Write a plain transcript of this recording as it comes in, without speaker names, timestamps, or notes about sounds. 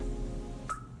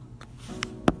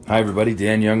Hi everybody,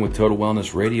 Dan Young with Total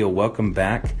Wellness Radio. Welcome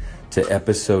back to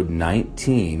episode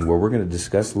 19, where we're going to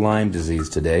discuss Lyme disease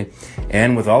today.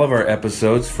 And with all of our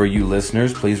episodes, for you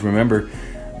listeners, please remember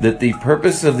that the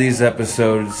purpose of these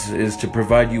episodes is to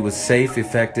provide you with safe,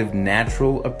 effective,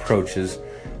 natural approaches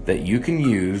that you can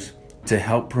use to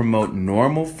help promote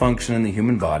normal function in the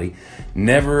human body.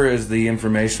 Never is the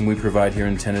information we provide here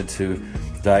intended to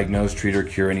diagnose, treat, or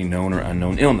cure any known or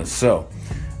unknown illness. So,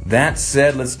 that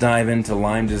said, let's dive into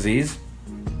Lyme disease.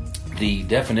 The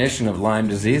definition of Lyme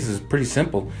disease is pretty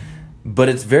simple, but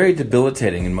it's very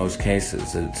debilitating in most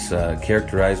cases. It's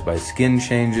characterized by skin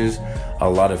changes, a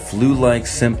lot of flu-like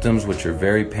symptoms, which are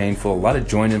very painful, a lot of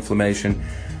joint inflammation.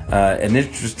 An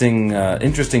interesting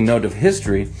note of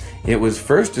history, it was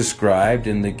first described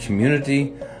in the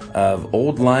community of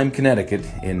Old Lyme, Connecticut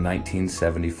in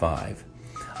 1975.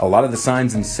 A lot of the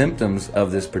signs and symptoms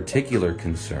of this particular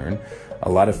concern, a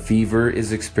lot of fever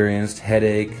is experienced,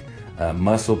 headache,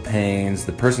 muscle pains,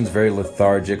 the person's very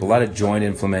lethargic, a lot of joint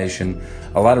inflammation,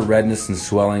 a lot of redness and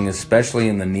swelling, especially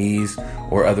in the knees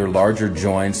or other larger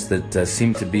joints that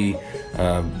seem to be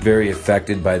very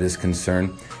affected by this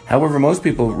concern. However, most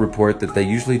people report that they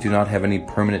usually do not have any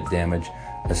permanent damage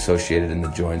associated in the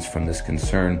joints from this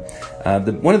concern.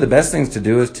 One of the best things to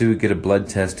do is to get a blood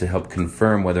test to help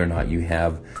confirm whether or not you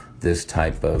have this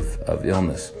type of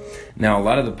illness. Now, a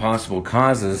lot of the possible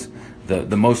causes,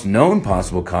 the most known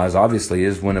possible cause, obviously,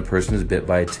 is when a person is bit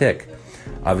by a tick.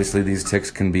 Obviously, these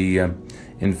ticks can be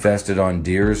infested on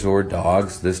deers or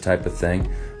dogs, this type of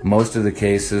thing. Most of the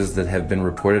cases that have been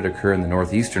reported occur in the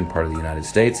northeastern part of the United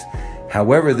States.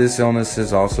 However, this illness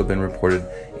has also been reported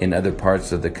in other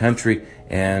parts of the country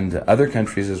and other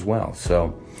countries as well.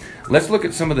 So let's look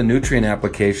at some of the nutrient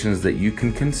applications that you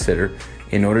can consider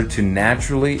in order to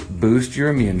naturally boost your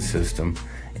immune system.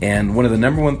 And one of the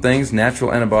number one things,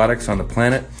 natural antibiotics on the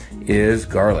planet, is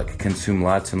garlic. Consume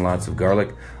lots and lots of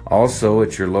garlic. Also,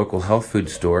 at your local health food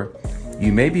store,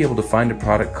 you may be able to find a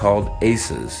product called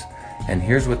ACEs. And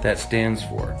here's what that stands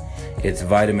for. It's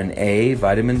vitamin A,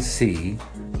 vitamin C,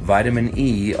 vitamin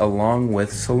E, along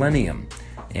with selenium.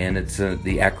 And it's the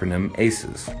acronym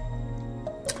ACEs.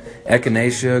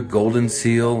 Echinacea, golden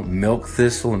seal, milk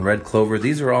thistle, and red clover,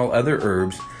 these are all other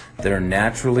herbs that are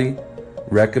naturally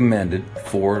recommended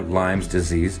for Lyme's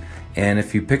disease. And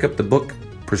if you pick up the book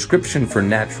Prescription for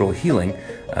Natural Healing,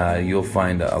 you'll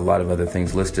find a lot of other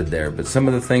things listed there. But some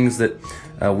of the things that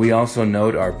we also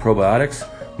note are probiotics.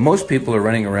 Most people are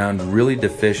running around really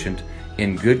deficient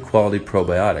in good quality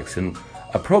probiotics. And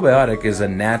a probiotic is a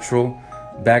natural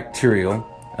bacterial,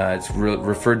 it's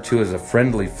referred to as a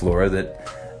friendly flora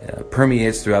that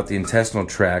permeates throughout the intestinal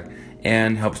tract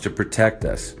and helps to protect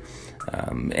us.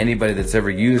 Anybody that's ever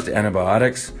used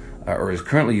antibiotics or is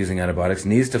currently using antibiotics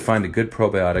needs to find a good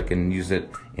probiotic and use it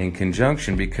in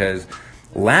conjunction, because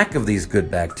lack of these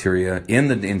good bacteria in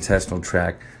the intestinal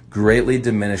tract greatly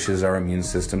diminishes our immune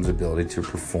system's ability to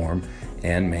perform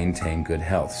and maintain good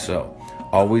health. So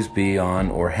always be on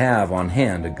or have on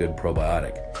hand a good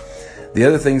probiotic. The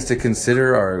other things to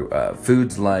consider are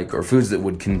foods that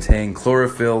would contain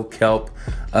chlorophyll, kelp,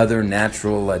 other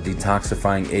natural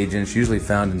detoxifying agents, usually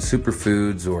found in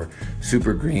superfoods or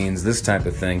super greens, this type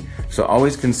of thing. So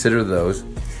always consider those.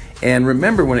 And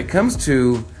remember, when it comes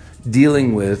to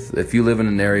dealing with, if you live in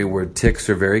an area where ticks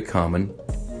are very common,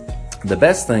 the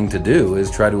best thing to do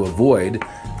is try to avoid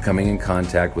coming in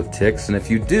contact with ticks. And if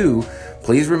you do,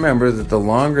 please remember that the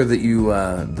longer that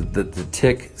the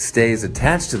tick stays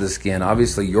attached to the skin,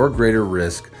 obviously your greater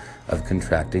risk of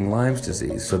contracting Lyme's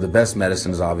disease. So the best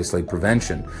medicine is obviously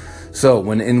prevention. So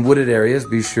when in wooded areas,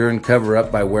 be sure and cover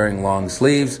up by wearing long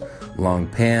sleeves, long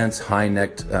pants,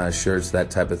 high-necked shirts,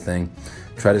 that type of thing.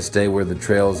 Try to stay where the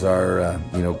trails are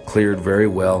cleared very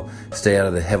well. Stay out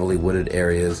of the heavily wooded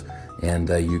areas, and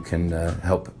you can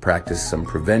help practice some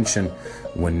prevention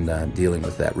when dealing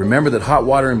with that. Remember that hot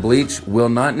water and bleach will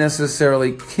not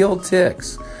necessarily kill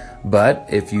ticks, but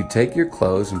if you take your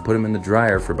clothes and put them in the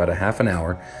dryer for about a half an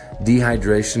hour,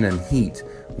 dehydration and heat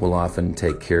will often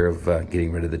take care of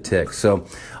getting rid of the ticks. So,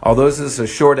 although this is a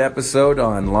short episode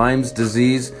on Lyme's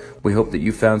disease, we hope that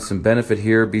you found some benefit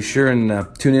here. Be sure and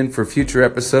tune in for future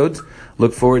episodes.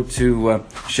 Look forward to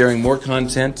sharing more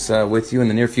content with you in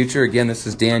the near future. Again, this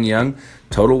is Dan Young,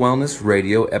 Total Wellness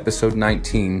Radio, episode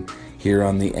 19, here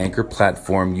on the Anchor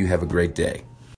platform. You have a great day.